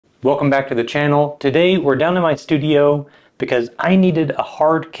Welcome back to the channel. Today we're down in my studio because I needed a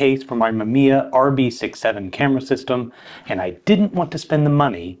hard case for my Mama RB67 camera system and I didn't want to spend the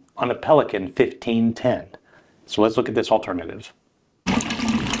money on a Pelican 1510. So let's look at this alternative.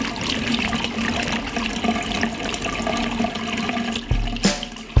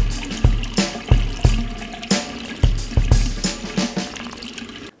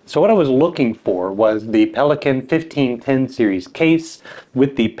 So what I was looking for was the Pelican 1510 series case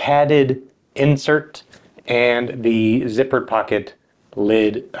with the padded insert and the zippered pocket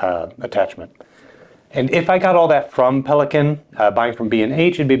lid attachment. And if I got all that from Pelican, buying from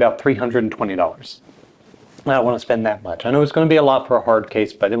B&H, it'd be about $320. I don't want to spend that much. I know it's going to be a lot for a hard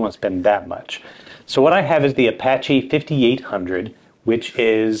case, but I didn't want to spend that much. So what I have is the Apache 5800, which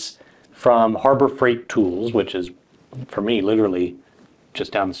is from Harbor Freight Tools, which is, for me, literally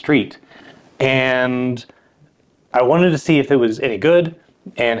just down the street. And I wanted to see if it was any good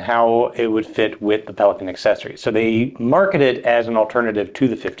and how it would fit with the Pelican accessory. So they market it as an alternative to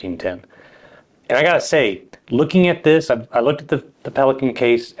the 1510. And I gotta say, looking at this, I looked at the Pelican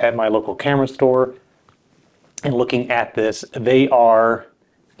case at my local camera store, and looking at this, they are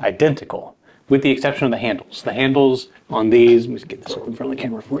identical, with the exception of the handles. The handles on these, let me just get this up in front of the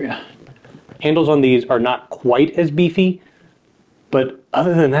camera for you. Handles on these are not quite as beefy, but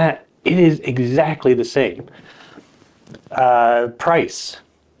other than that, it is exactly the same. Price,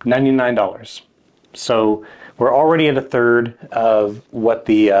 $99. So we're already at a third of what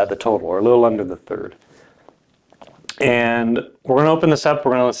the total, or a little under the third. And we're gonna open this up,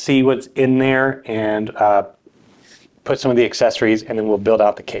 we're gonna see what's in there and put some of the accessories, and then we'll build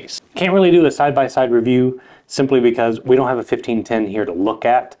out the case. Can't really do a side-by-side review simply because we don't have a 1510 here to look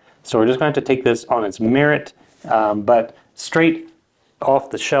at. So we're just gonna have to take this on its merit, but straight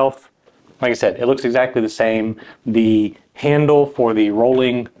off the shelf, like I said, it looks exactly the same. The handle for the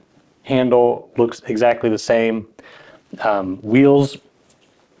rolling handle looks exactly the same. Wheels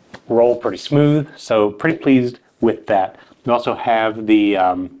roll pretty smooth, so pretty pleased with that. We also have the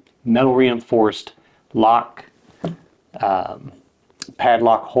metal reinforced lock,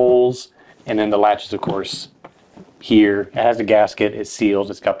 padlock holes, and then the latches, of course, here. It has a gasket, it's sealed,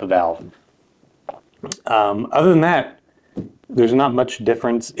 it's got the valve. Other than that, there's not much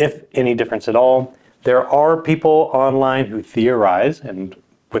difference, if any difference at all. There are people online who theorize, and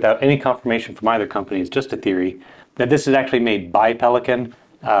without any confirmation from either company, it's just a theory, that this is actually made by Pelican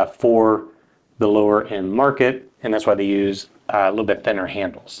for the lower end market, and that's why they use a little bit thinner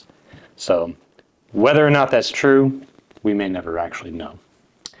handles. So whether or not that's true, we may never actually know.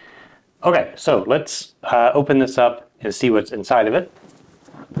 Okay, so let's open this up and see what's inside of it.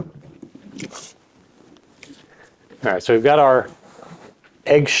 All right, so we've got our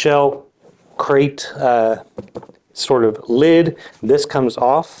eggshell crate sort of lid. This comes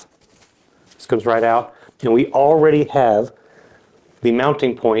off. This comes right out. And we already have the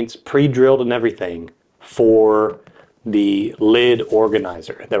mounting points pre-drilled and everything for the lid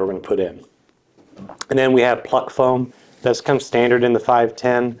organizer that we're going to put in. And then we have pluck foam. This comes standard in the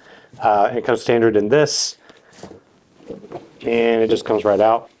 510. It comes standard in this. And it just comes right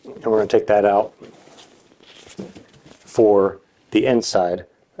out. And we're going to take that out for the inside.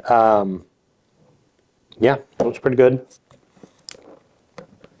 Yeah, looks pretty good.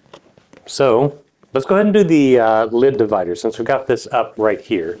 So let's go ahead and do the lid divider. Since we've got this up right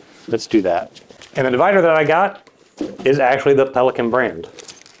here, let's do that. And the divider that I got is actually the Pelican brand.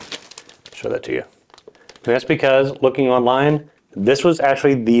 Show that to you. And that's because looking online, this was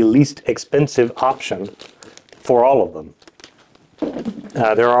actually the least expensive option for all of them.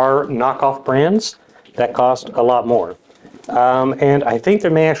 There are knockoff brands that cost a lot more. And I think there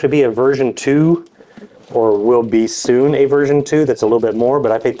may actually be a version 2, or will be soon a version 2 that's a little bit more,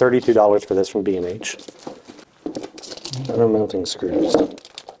 but I paid $32 for this from B&H. Other mounting screws.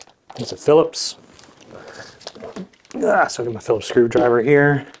 It's a Phillips. So I got my Phillips screwdriver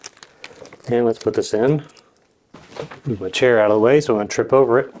here. And let's put this in. Move my chair out of the way so I don't trip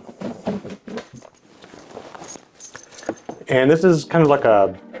over it. And this is kind of like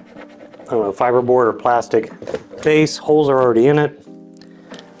a, I don't know, fiberboard or plastic base. Holes are already in it.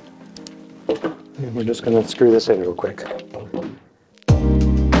 And we're just going to screw this in real quick.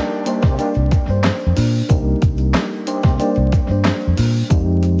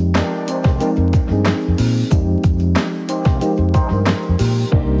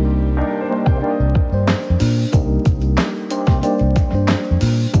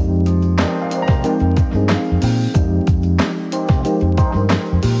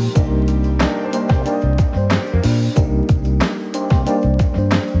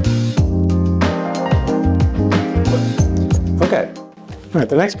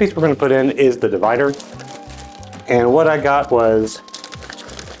 the next piece we're going to put in is the divider. And what I got was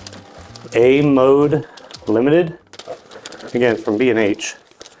a mode limited, again from B&H.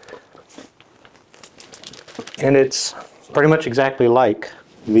 And it's pretty much exactly like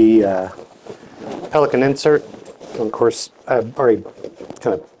the Pelican insert. And of course, I've already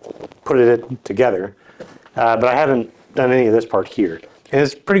kind of put it together, but I haven't done any of this part here. And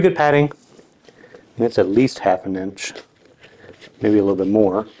it's pretty good padding. And it's at least 1/2 inch, maybe a little bit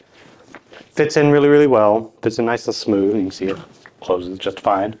more. Fits in really, really well. Fits in nice and smooth. You can see it closes just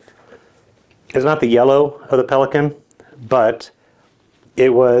fine. It's not the yellow of the Pelican, but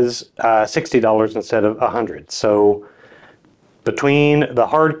it was $60 instead of $100. So between the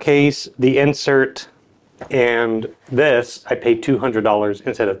hard case, the insert, and this, I paid $200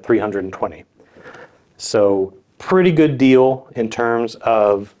 instead of $320. So pretty good deal in terms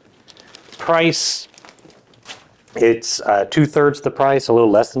of price. It's 2/3 the price, a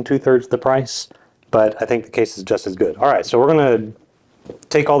little less than 2/3 the price, but I think the case is just as good. All right, so we're going to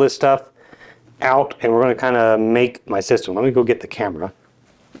take all this stuff out and we're going to kind of make my system. Let me go get the camera.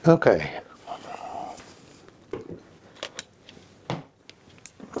 Okay.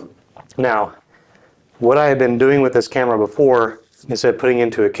 Now, what I have been doing with this camera before, instead of putting it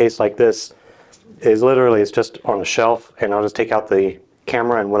into a case like this, is literally it's just on a shelf, and I'll just take out the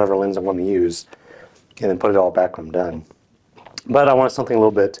camera and whatever lens I want to use, and then put it all back when I'm done. But I want something a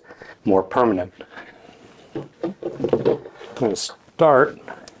little bit more permanent. I'm going to start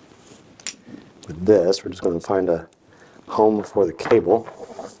with this. We're just going to find a home for the cable.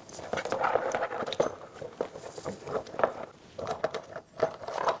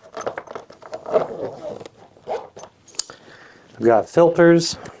 I've got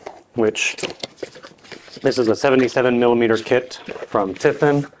filters, which this is a 77mm kit from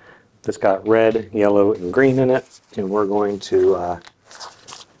Tiffin. It's got red, yellow, and green in it, and we're going to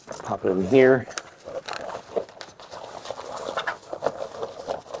pop it in here.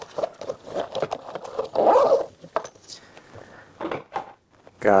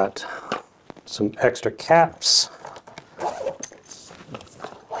 Got some extra caps.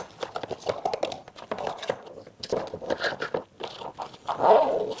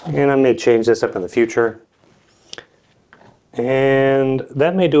 And I may change this up in the future. And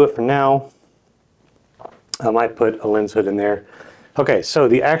that may do it for now. I might put a lens hood in there. Okay, so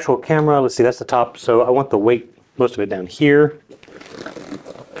the actual camera, let's see, that's the top. So I want the weight, most of it down here.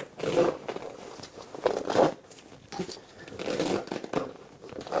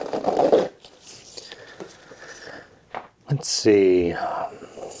 Let's see.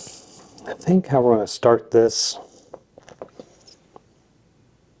 I think how we're going to start this.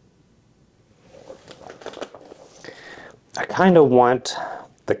 I kind of want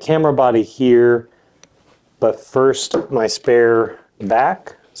the camera body here, but first my spare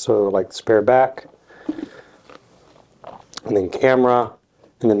back, so like the spare back, and then camera,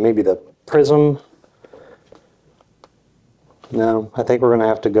 and then maybe the prism. No, I think we're going to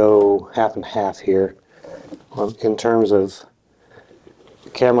have to go 1/2 and 1/2 here in terms of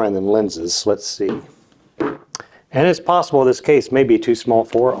camera and then lenses. Let's see. And it's possible this case may be too small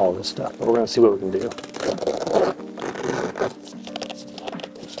for all this stuff, but we're going to see what we can do.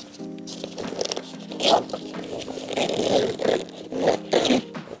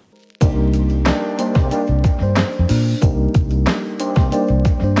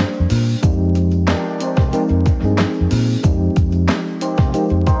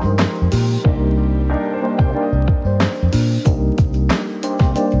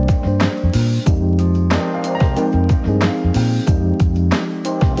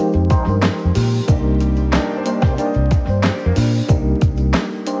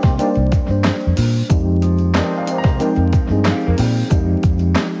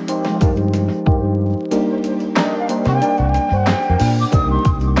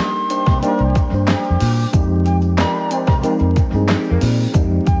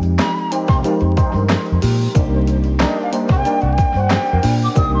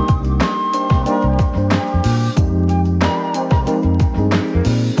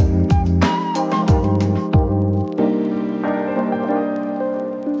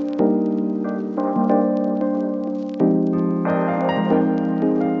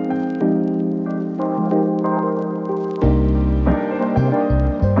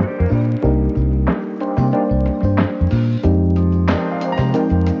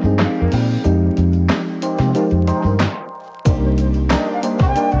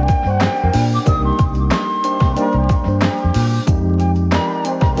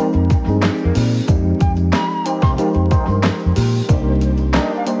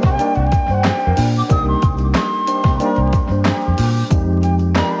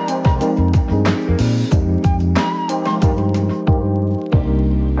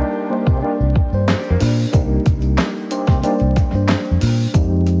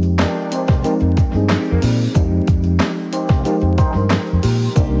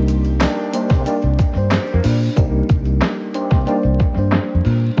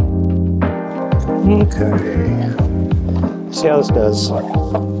 Okay. See how this does.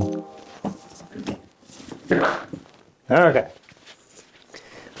 Okay.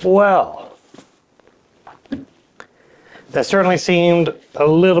 Well, that certainly seemed a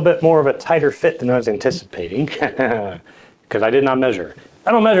little bit more of a tighter fit than I was anticipating, because I did not measure.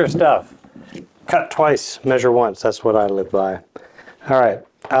 I don't measure stuff. Cut twice, measure once. That's what I live by. All right.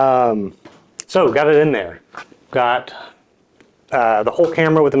 So got it in there. Got the whole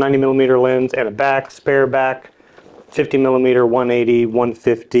camera with a 90mm lens and a back, spare back, 50mm, 180,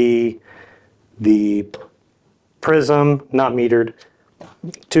 150, the prism, not metered,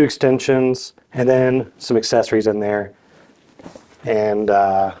 2 extensions, and then some accessories in there. And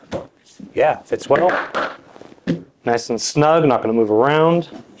yeah, fits well. Nice and snug, not going to move around.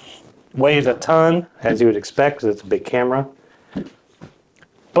 Weighs a ton, as you would expect, because it's a big camera.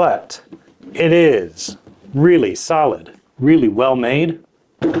 But it is really solid, really well made,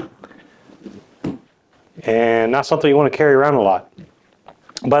 and not something you want to carry around a lot.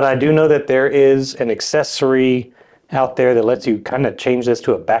 But I do know that there is an accessory out there that lets you kind of change this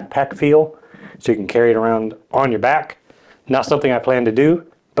to a backpack feel, so you can carry it around on your back. Not something I plan to do,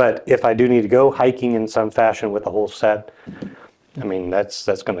 but if I do need to go hiking in some fashion with the whole set, I mean, that's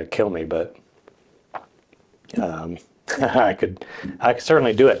going to kill me, but I could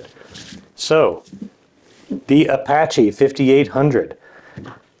certainly do it. So, the Apache 5800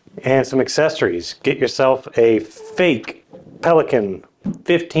 and some accessories. Get yourself a fake Pelican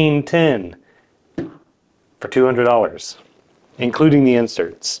 1510 for $200, including the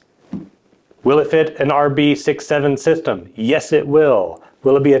inserts. Will it fit an RB67 system? Yes, it will.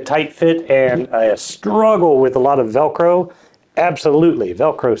 Will it be a tight fit and a struggle with a lot of Velcro? Absolutely.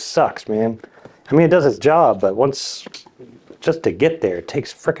 Velcro sucks, man. I mean, it does its job, but once, just to get there, it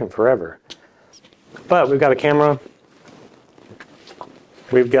takes frickin' forever. But we've got a camera.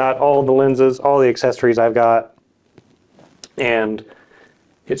 We've got all the lenses, all the accessories I've got, and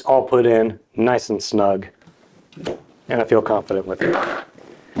it's all put in nice and snug, and I feel confident with it.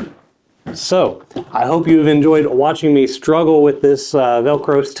 So, I hope you've enjoyed watching me struggle with this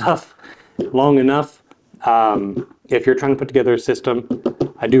Velcro stuff long enough. If you're trying to put together a system,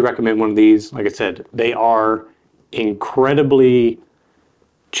 I do recommend one of these. Like I said, they are incredibly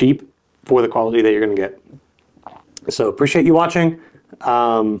cheap for the quality that you're going to get. So, appreciate you watching.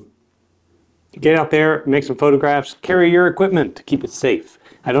 Get out there, make some photographs, carry your equipment to keep it safe.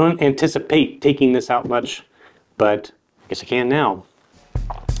 I don't anticipate taking this out much, but I guess I can now.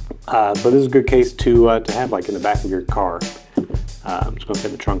 But this is a good case to have like in the back of your car. It's going to fit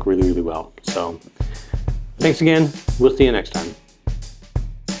in the trunk really, really well. So thanks again. We'll see you next time.